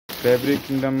Fabric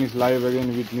Kingdom is live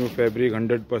again with new fabric,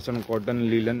 100%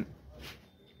 cotton Lilen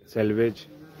selvage.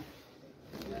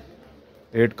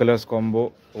 8 colors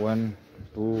combo, 1,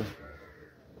 2,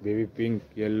 baby pink,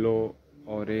 yellow,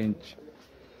 orange,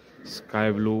 sky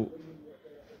blue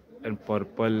and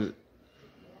purple,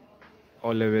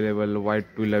 all available. White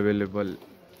twill available,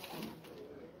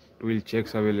 twill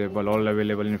checks available, all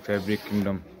available in Fabric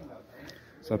Kingdom.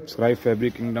 Subscribe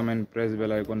Fabric Kingdom and press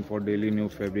bell icon for daily new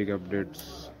fabric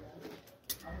updates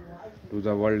to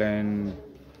the world and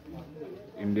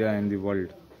India and the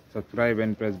world. Subscribe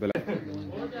and press bell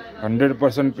icon.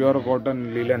 100% pure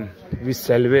cotton Lilen with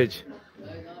selvage.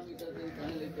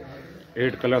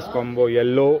 8 colors combo,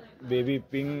 yellow, baby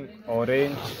pink,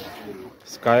 orange,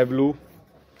 sky blue,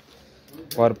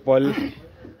 purple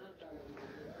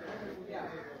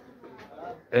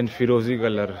and firozi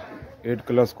color. 8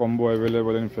 colors combo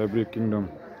available in Fabric Kingdom.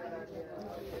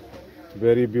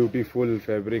 Very beautiful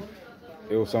fabric,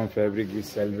 awesome fabric with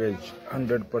selvage,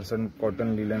 100%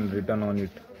 cotton Lilen written on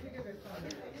it.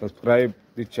 Subscribe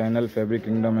the channel Fabric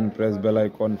Kingdom and press bell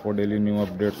icon for daily new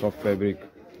updates of fabric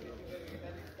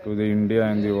to the India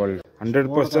and the world.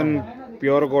 100%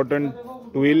 pure cotton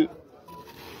twill,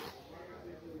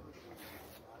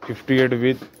 58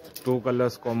 with 2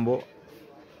 colors combo,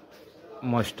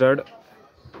 mustard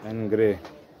and grey.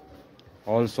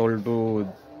 All sold to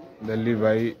Delhi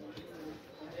by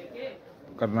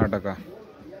Karnataka.